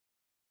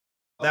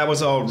That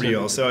was all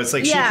real. So it's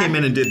like she came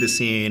in and did the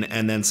scene,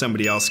 and then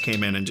somebody else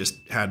came in and just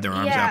had their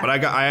arms out. But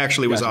I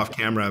actually was off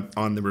camera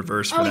on the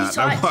reverse for that.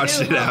 I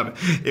watched it happen.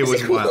 It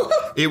was wild.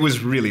 It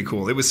was really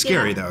cool. It was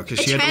scary though, because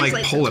she had to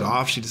like pull it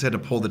off. She just had to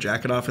pull the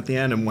jacket off at the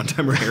end, and one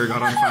time her hair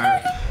got on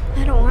fire.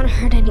 I don't want to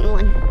hurt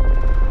anyone,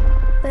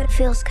 but it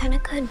feels kind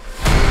of good.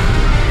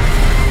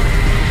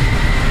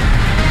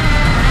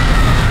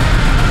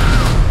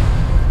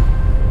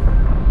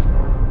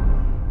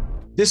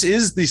 This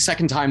is the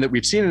second time that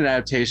we've seen an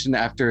adaptation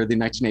after the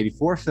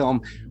 1984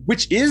 film,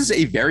 which is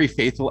a very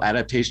faithful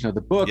adaptation of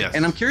the book. Yes.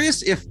 And I'm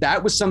curious if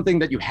that was something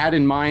that you had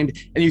in mind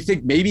and you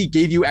think maybe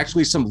gave you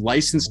actually some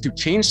license to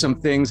change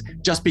some things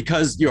just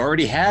because you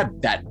already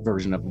had that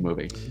version of the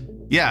movie.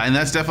 Yeah, and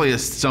that's definitely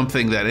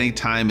something that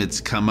anytime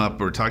it's come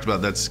up or talked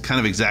about, that's kind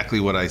of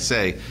exactly what I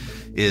say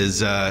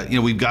is,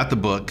 we've got the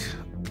book.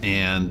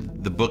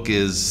 And the book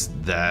is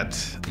that,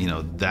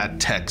 that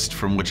text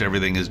from which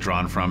everything is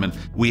drawn from. And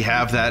we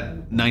have that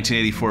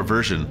 1984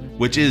 version,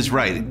 which is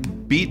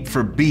beat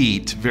for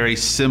beat, very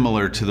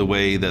similar to the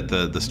way that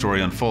the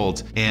story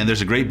unfolds. And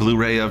there's a great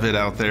Blu-ray of it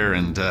out there.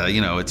 And,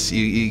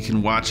 you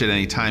can watch it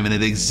anytime and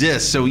it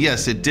exists. So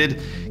yes, it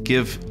did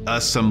give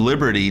us some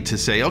liberty to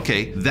say,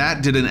 okay,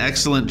 that did an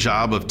excellent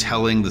job of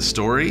telling the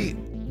story.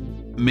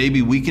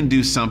 Maybe we can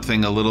do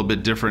something a little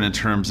bit different in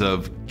terms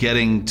of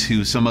getting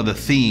to some of the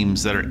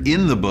themes that are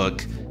in the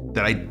book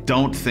that I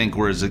don't think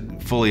were as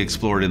fully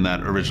explored in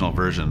that original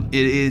version.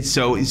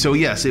 So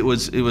yes, it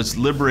was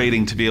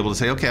liberating to be able to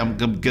say, okay, I'm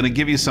gonna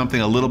give you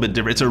something a little bit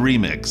different. It's a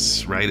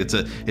remix, right? It's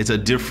a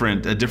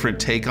different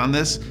take on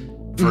this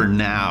for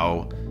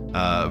now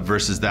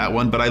versus that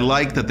one. But I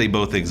like that they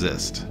both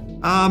exist.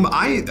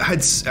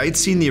 I'd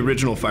seen the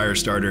original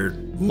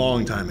Firestarter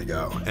long time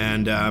ago,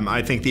 and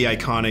I think the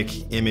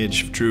iconic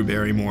image of Drew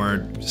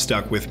Barrymore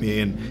stuck with me.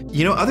 And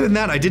other than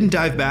that, I didn't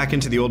dive back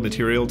into the old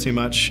material too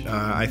much.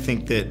 I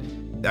think that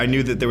I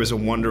knew that there was a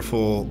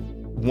wonderful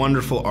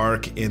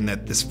arc in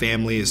that this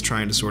family is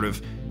trying to sort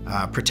of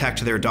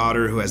protect their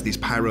daughter who has these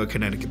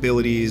pyrokinetic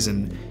abilities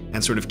and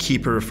sort of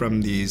keep her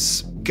from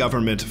these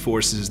government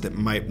forces that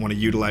might want to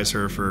utilize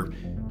her for,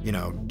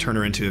 turn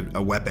her into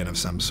a weapon of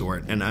some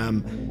sort. And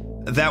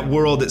that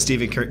world that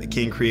Stephen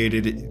King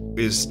created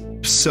is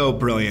so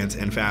brilliant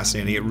and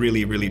fascinating. It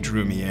really, really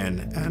drew me in.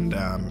 And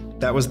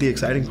that was the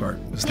exciting part,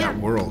 was that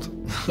world.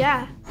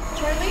 Yeah.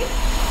 Charlie?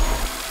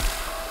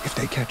 If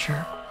they catch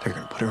her, they're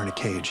gonna put her in a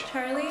cage.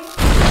 Charlie?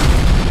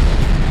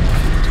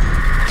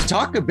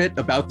 Talk a bit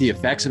about the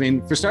effects. I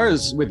mean, for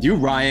starters, with you,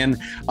 Ryan,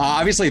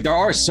 obviously there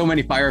are so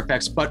many fire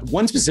effects, but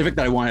one specific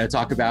that I wanted to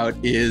talk about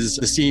is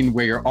the scene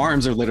where your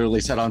arms are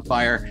literally set on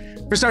fire.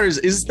 For starters,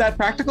 is that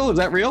practical? Is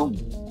that real?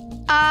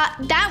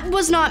 That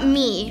was not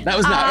me. That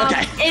was not,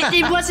 okay.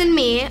 it wasn't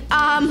me.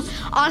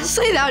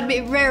 Honestly, that would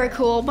be very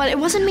cool, but it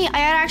wasn't me. I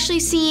had actually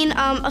seen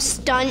a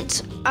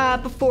stunt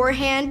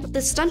beforehand.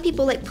 The stunt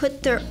people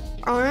put their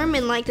arm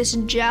in this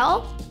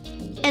gel,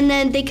 and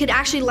then they could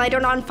actually light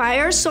it on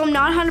fire. So I'm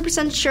not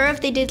 100% sure if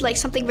they did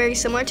something very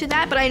similar to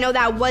that, but I know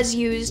that was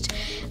used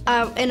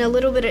in a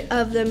little bit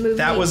of the movie.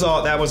 That was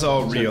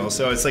all real.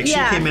 So it's she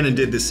came in and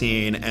did the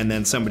scene, and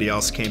then somebody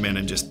else came in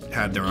and just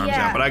had their arms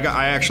out. But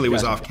I actually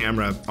was off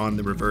camera on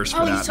the reverse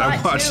for that.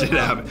 I watched it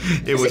happen.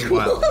 It was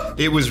wild.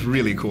 It was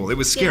really cool. It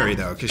was scary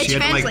though, because she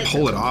had to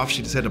pull it off.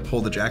 She just had to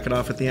pull the jacket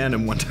off at the end,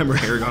 and one time her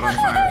hair got on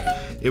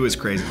fire. It was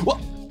crazy. Well,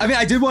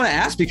 I did want to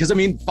ask because,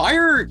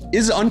 fire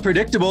is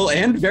unpredictable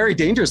and very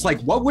dangerous.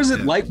 What was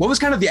it like? What was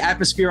kind of the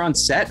atmosphere on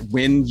set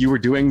when you were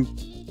doing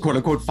quote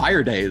unquote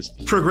fire days?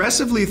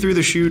 Progressively through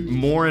the shoot,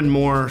 more and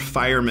more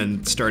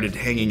firemen started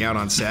hanging out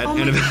on set.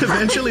 And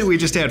eventually we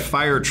just had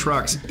fire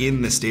trucks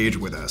in the stage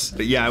with us.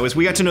 But yeah,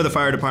 we got to know the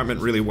fire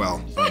department really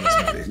well on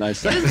this movie.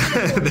 Nice.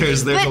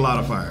 There's a lot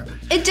of fire.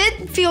 It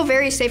did feel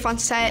very safe on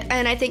set,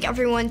 and I think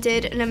everyone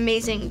did an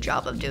amazing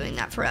job of doing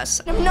that for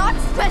us. I'm not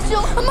special,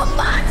 I'm a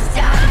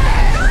monster!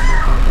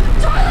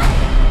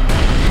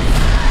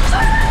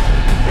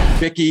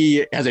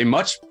 Vicky has a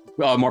much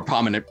more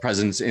prominent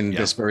presence in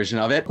this version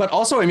of it. But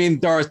also,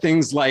 there are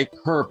things like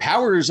her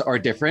powers are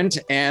different,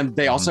 and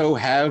they also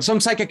have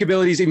some psychic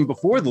abilities even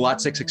before the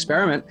Lot 6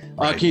 experiment.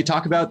 Can you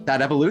talk about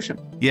that evolution?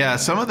 Yeah,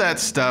 some of that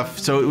stuff.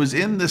 So it was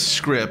in the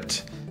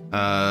script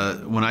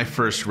when I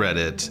first read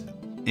it,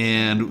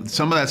 and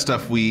some of that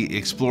stuff we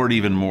explored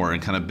even more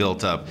and kind of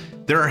built up.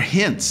 There are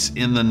hints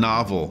in the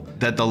novel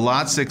that the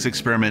Lot 6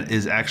 experiment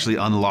is actually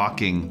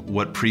unlocking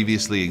what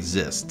previously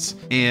exists.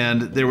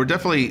 And there were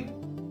definitely,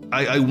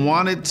 I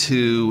wanted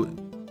to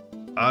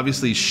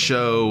obviously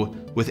show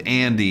with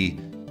Andy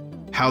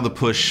how the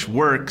push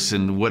works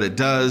and what it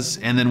does.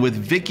 And then with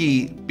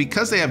Vicky,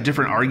 because they have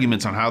different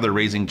arguments on how they're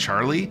raising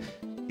Charlie,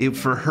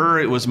 for her,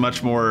 it was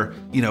much more,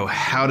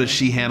 how does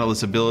she handle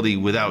this ability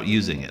without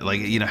using it?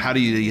 How do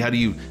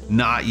you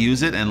not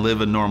use it and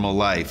live a normal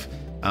life?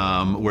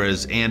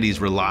 Whereas Andy's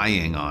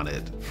relying on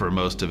it for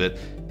most of it.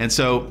 And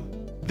so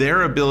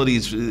their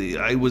abilities,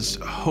 I was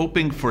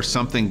hoping for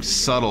something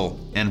subtle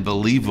and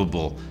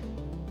believable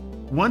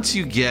once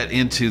you get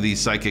into these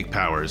psychic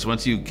powers,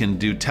 once you can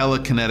do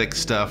telekinetic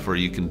stuff, or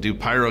you can do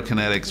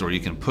pyrokinetics, or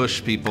you can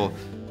push people,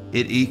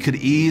 it could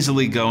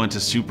easily go into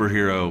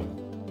superhero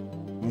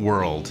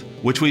world,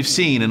 which we've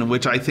seen, and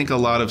which I think a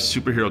lot of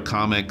superhero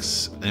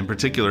comics in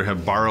particular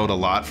have borrowed a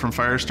lot from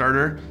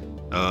Firestarter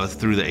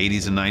through the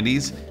 80s and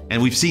 90s. And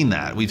we've seen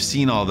that. We've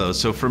seen all those.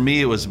 So for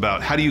me, it was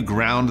about how do you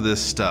ground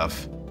this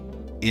stuff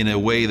in a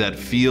way that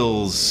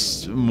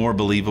feels more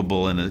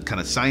believable in a kind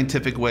of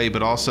scientific way,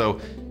 but also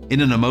in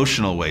an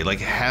emotional way, like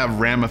have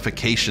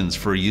ramifications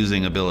for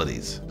using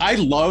abilities. I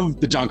love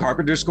the John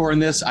Carpenter score in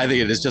this. I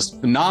think it is just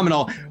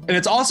phenomenal. And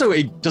it's also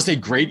just a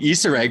great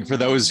Easter egg for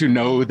those who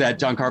know that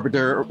John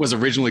Carpenter was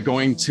originally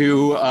going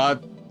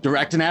to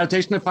direct an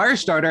adaptation of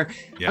Firestarter.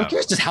 Yeah. I'm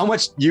curious just how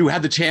much you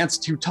had the chance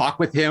to talk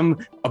with him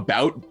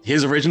about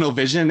his original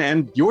vision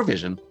and your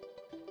vision.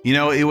 You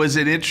know, it was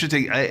an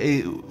interesting,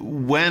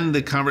 when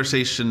the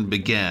conversation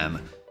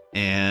began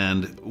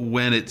and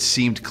when it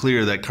seemed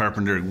clear that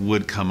Carpenter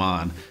would come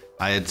on,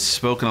 I had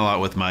spoken a lot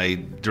with my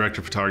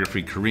director of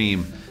photography,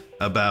 Kareem,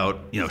 about,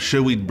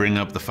 should we bring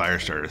up the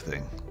Firestarter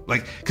thing?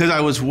 Like, because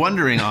I was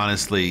wondering,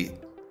 honestly,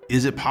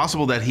 is it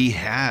possible that he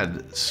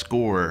had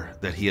score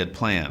that he had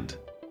planned?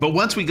 But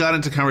once we got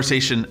into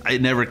conversation,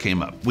 it never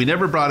came up. We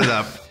never brought it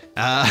up.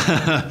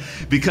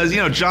 Because,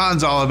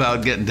 John's all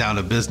about getting down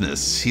to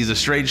business. He's a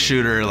straight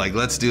shooter, like,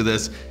 let's do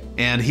this.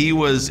 And he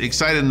was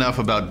excited enough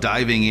about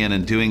diving in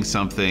and doing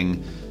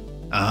something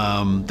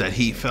that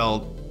he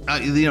felt,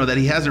 that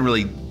he hasn't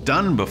really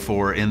done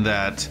before, in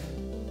that,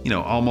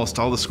 almost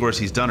all the scores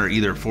he's done are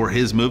either for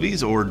his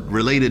movies or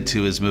related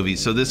to his movies.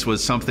 So this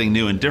was something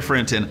new and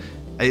different. And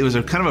it was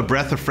a kind of a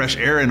breath of fresh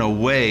air in a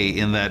way,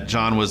 in that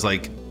John was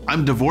like,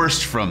 I'm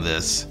divorced from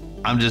this.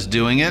 I'm just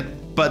doing it.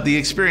 But the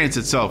experience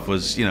itself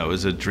was,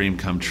 was a dream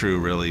come true,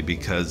 really,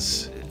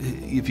 because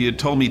if you had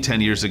told me 10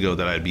 years ago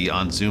that I'd be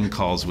on Zoom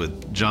calls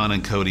with John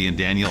and Cody and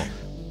Daniel,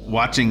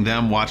 watching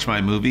them watch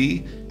my movie,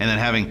 and then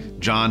having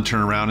John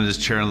turn around in his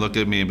chair and look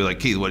at me and be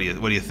like, Keith, what do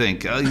you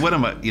think? What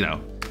am I,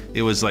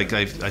 it was like,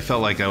 I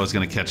felt like I was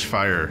going to catch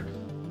fire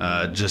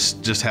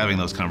just having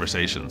those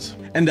conversations.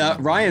 And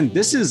Ryan,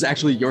 this is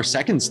actually your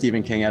second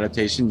Stephen King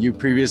adaptation. You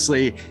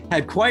previously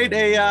had quite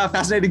a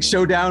fascinating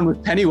showdown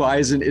with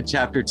Pennywise in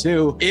Chapter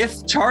 2.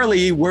 If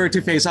Charlie were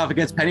to face off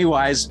against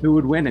Pennywise, who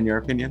would win, in your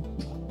opinion?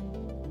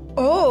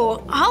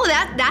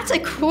 That's a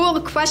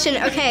cool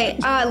question. Okay,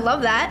 I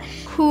love that.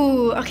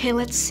 Okay,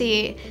 let's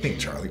see. I think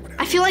Charlie would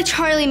have. I feel like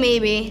Charlie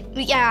maybe.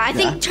 Yeah, I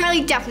think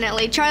Charlie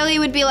definitely. Charlie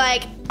would be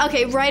like,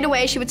 okay, right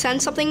away she would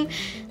send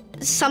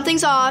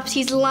something's off,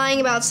 he's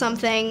lying about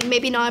something,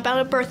 maybe not about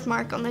a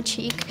birthmark on the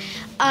cheek.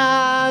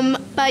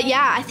 But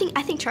yeah, I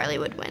think Charlie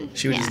would win.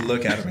 She would just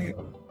look at him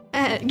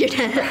and go, you're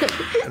dead.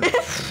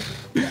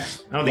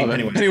 I don't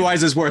think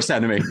Pennywise's worst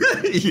enemy.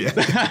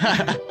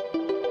 Yeah.